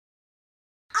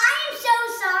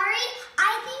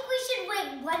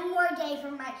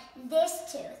from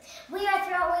this tooth. We are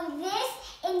throwing this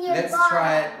in your Let's bottom.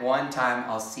 try it one time.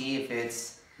 I'll see if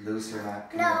it's loose or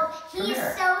not. No, he's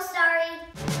so sorry.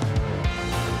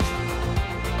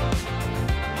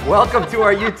 Welcome to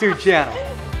our YouTube channel.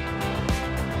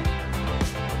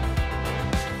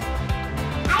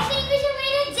 I think we should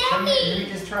wait a Come here, let Jackie. me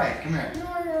just try it. Come here. No.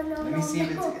 Let me see if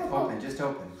it's open. Just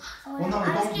open. Oh, Well, no,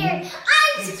 I'm don't scared. move.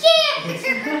 I'm scared.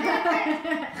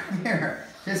 Come here.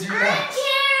 Just I'm relax. terrified.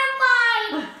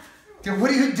 Dude, what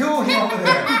are you doing over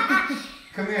there?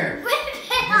 Come here. Rip it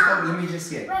Just off. open. Let me just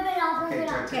see it. Rip it off. Okay, Rip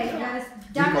it off. try Okay, it. guys.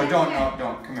 Nico,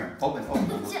 don't. Come here. Open. No.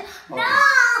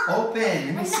 Open.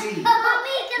 Let me see.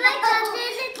 Mommy, can I touch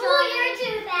this and pull your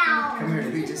tooth out? Come here.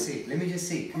 Let me just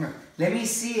see. Come here. Let me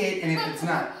see it, and if it's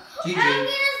not, I'm Gigi, gonna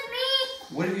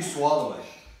sneeze. what if you swallow it?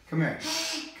 Come here.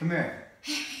 Come here.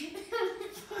 I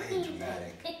ain't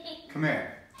dramatic. Come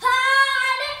here.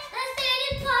 Party. Let's sing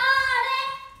it. Party.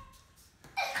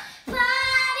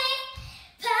 Party.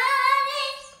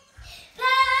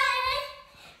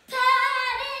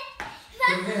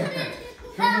 Come here.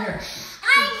 Come here. I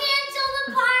cancel the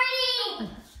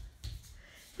party.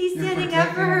 He's You're standing up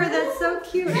for her. protecting That's so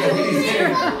cute. Go away.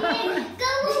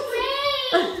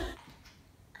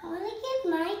 I want to get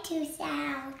my tooth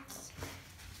out.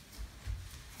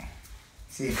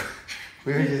 See,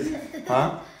 we were just,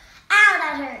 huh? Ow,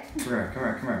 that hurt.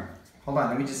 Come here. Hold on,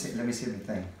 let me see the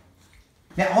thing.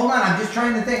 Now, hold on, I'm just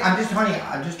trying the thing. I'm just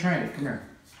trying it. Come here.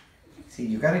 See,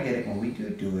 you gotta get it when we do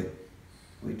it.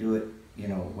 We do it, you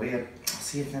know, way up.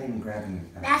 See, it's not even grabbing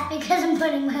it. That's because I'm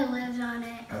putting my lips on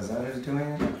it. Oh, is that what it's doing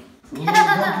it? Ooh,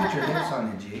 don't put your lips on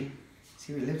it, G.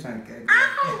 See your lips on it.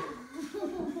 Ow!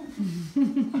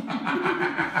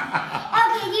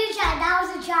 Okay, you tried. That was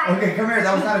a try. Okay, come here.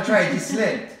 That was not a try. It just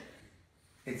slipped.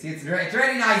 It's ready. It's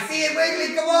ready now. I see it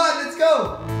wiggling. Come on, let's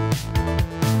go.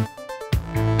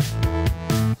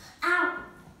 Ow.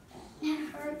 That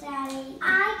hurt, Daddy.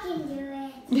 I can do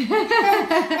it.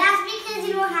 That's because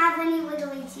you don't have any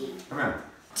wiggly teeth. Come here.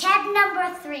 Tip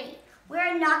number 3.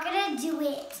 We're not going to do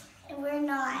it. We're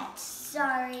not.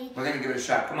 Sorry. We're gonna give it a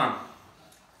shot. Come on.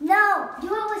 No, do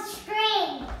it with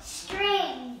string.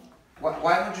 String.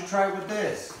 Why don't you try it with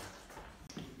this?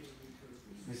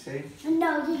 You see?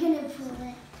 No, you're going to pull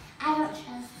it. I don't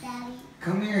trust Daddy.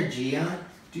 Come here, Gian.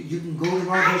 You can go to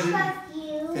I Lopez. trust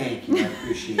you. Thank you. I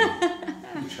appreciate it.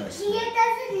 You trust me. Gia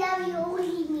doesn't love you,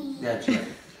 only me. That's right.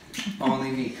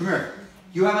 Only me. Come here.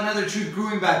 You have another tooth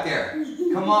growing back there.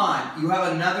 Come on. You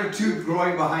have another tooth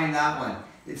growing behind that one.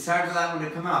 It's time for that one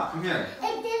to come out. Come here.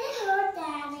 It didn't hurt,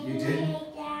 Daddy. You didn't?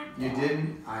 You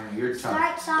didn't? I know. You're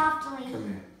tough. Start softly. Come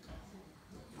here.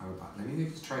 Let me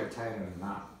just try to tie it in a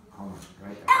knot. Hold on.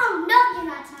 Right there. Oh, no, you're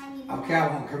not tying me. Okay, I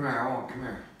won't. Come here. I won't. Come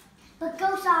here. But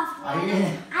go softly. I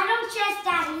don't trust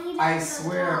Daddy. He I doesn't go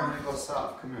swear I'm soft. going to go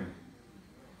soft. Come here.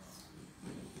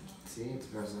 See? It's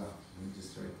pressed up. Let me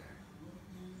just right there.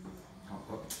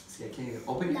 Oh, see, I can't even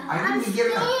open it. No, I didn't I'm even get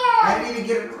it. scared. I didn't even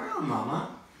get it around, Mama.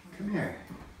 Come here.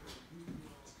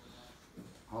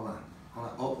 Hold on.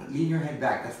 Oh, lean your head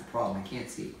back. That's the problem. I can't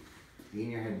see.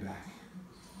 Lean your head back.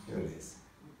 There it is.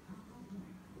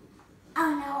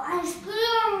 Oh no, I'm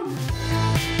scared.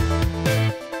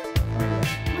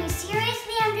 Wait,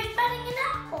 seriously? I'm just biting an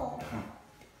apple.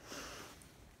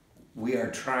 We are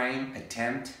trying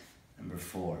attempt number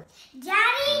 4.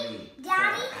 Daddy?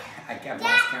 Daddy? I kept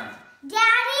lost count.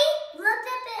 Daddy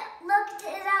looked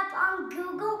it up on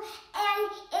Google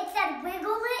and it said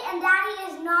wiggle it, and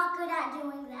Daddy is not good at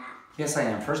doing that. Yes, I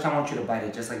am. First, I want you to bite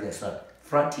it just like this. Look,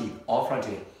 front teeth, all front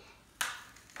teeth.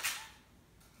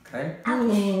 Okay?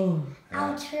 Ooh.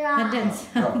 I'll That try. didn't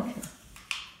sound good.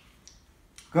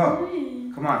 Go.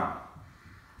 Come on.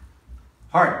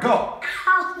 Hard. Go.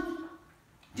 Ow.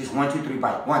 Just 1, 2, 3,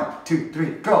 bite. 1, 2, 3,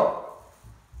 go.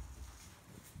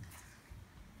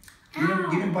 You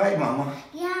didn't bite, Mama.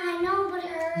 Yeah, I know, but it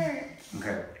hurts.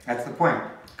 Okay, that's the point.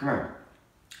 Come here.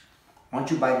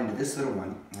 Once you bite into this little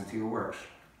one, let's see if it works.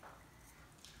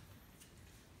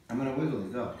 I'm gonna wiggle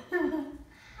it. Go. Mommy.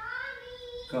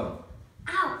 Go.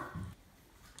 Ow.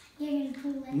 You're gonna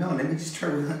pull it. No, let me just try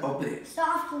to open it.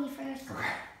 Softly first.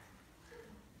 Okay.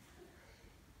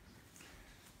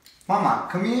 Mama,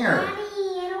 come here. Daddy,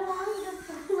 I don't want you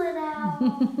to pull it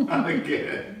out.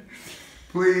 Again.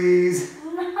 Please.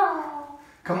 No.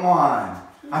 Come on.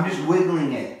 I'm just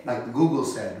wiggling it, like Google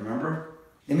said, remember?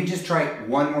 Let me just try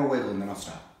one more wiggle and then I'll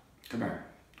stop. Come here.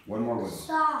 One more wiggle.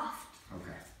 Soft.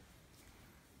 Okay.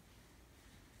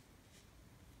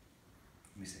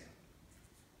 Let me see.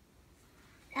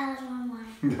 That was one more.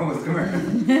 That was, come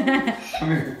here. Come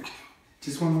here.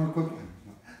 Just one more quick one.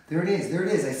 There it is. There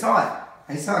it is. I saw it.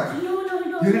 I saw it.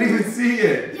 No. You didn't even see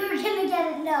it. You're gonna get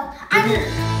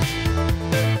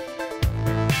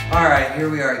All right, here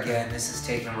we are again. This is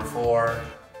take number 4.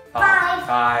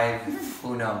 5.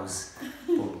 Who knows?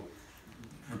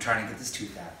 We're trying to get this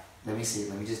tooth out. Let me see.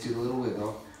 Let me just do the little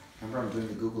wiggle. Remember, I'm doing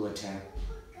the Google attack.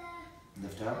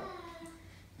 Lift up.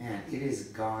 Man, it is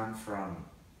gone from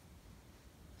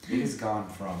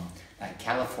like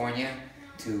California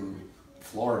to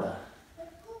Florida.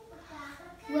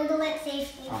 Wiggle it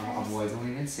safely first. I'm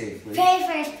wiggling it safely. Pray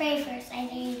first. I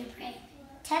dare you to pray.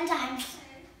 10 times.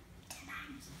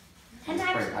 10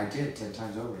 times. I did 10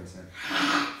 times over, I said.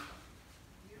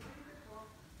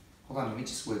 Hold on, let me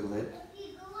just wiggle it.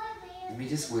 Let me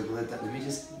just wiggle it.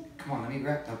 Come on, let me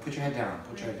grab. Now put your head down.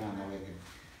 Put your head down. That way I can.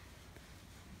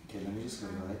 Okay, let me just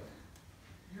wiggle it.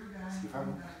 See if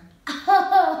I'm.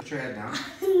 Put your head down.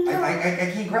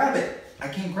 I can't grab it. I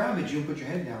can't grab it. You put your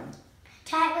head down.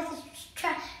 Try it with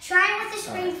the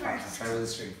string first. I'll try with the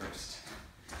string first.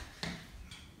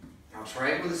 I'll try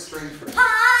it with the string first.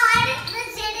 Pod!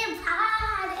 Listen to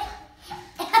pod!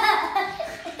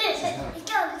 It's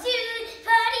got a tooth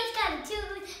party. It's got a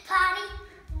tooth party.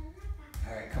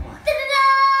 All right, come on. Da-da-da!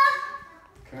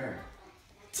 Come here.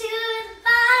 Tooth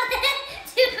party.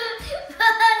 Tooth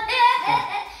party.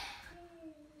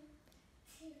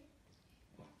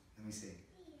 Let me see.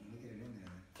 Let me get it in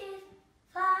there. Tooth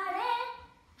party.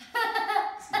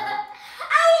 See that?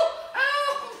 Ow!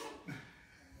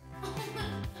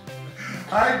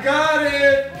 I got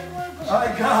it!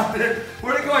 I got it!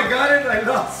 Where'd it go? I got it and I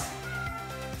lost.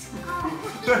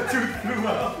 The tooth flew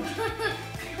out.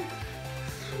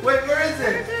 Wait, where is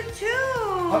it? There's a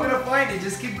tooth. I'm gonna find it.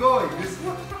 Just keep going. Are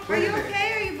Wait you a minute.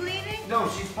 okay? Are you bleeding? No,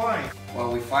 she's fine.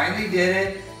 Well, we finally did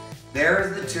it.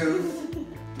 There's the tooth. I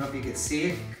don't know if you can see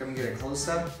it. Come get a close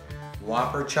up.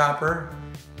 Whopper chopper.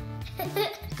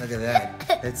 Look at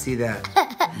that. Let's see that.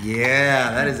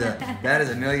 Yeah, that is a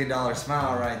 $1 million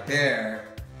smile right there.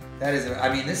 That is I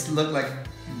mean, this looked like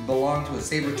belonged to a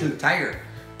saber-toothed tiger.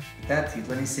 That teeth,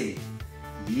 let me see.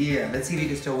 Yeah, let's see if you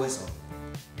can still whistle.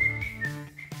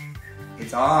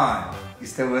 It's on. You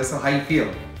still whistle? How you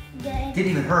feel? Good.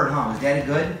 Didn't even hurt, huh? Was Daddy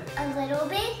good? A little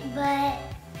bit, but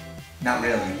Not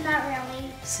really. not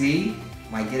really. See?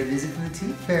 Might get a visit from the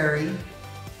Tooth Fairy.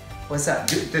 What's up?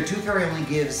 The Tooth Fairy only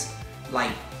gives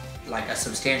like a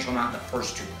substantial amount in the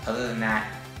first tooth. Other than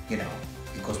that, you know,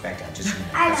 it goes back down. Just so you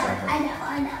know. That's what I heard.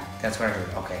 I know. That's what I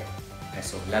heard. Okay.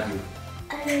 So love you.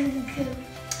 I love you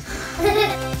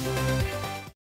too.